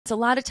a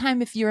lot of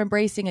time if you're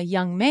embracing a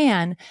young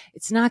man,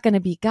 it's not going to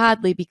be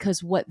godly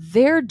because what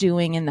they're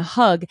doing in the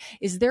hug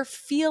is they're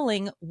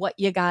feeling what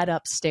you got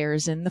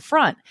upstairs in the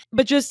front.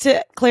 But just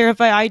to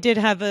clarify, I did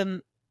have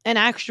an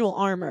actual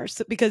armor,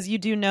 so, because you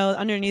do know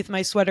underneath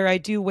my sweater, I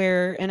do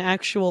wear an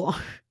actual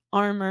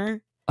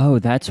armor. Oh,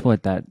 that's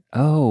what that.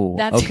 Oh,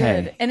 that's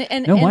okay. good.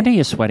 And no wonder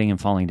you're sweating and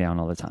falling down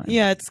all the time.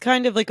 Yeah, it's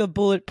kind of like a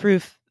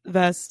bulletproof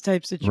vest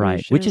type situation.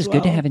 Right, which is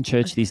good to have in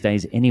church these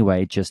days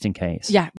anyway, just in case. Yeah,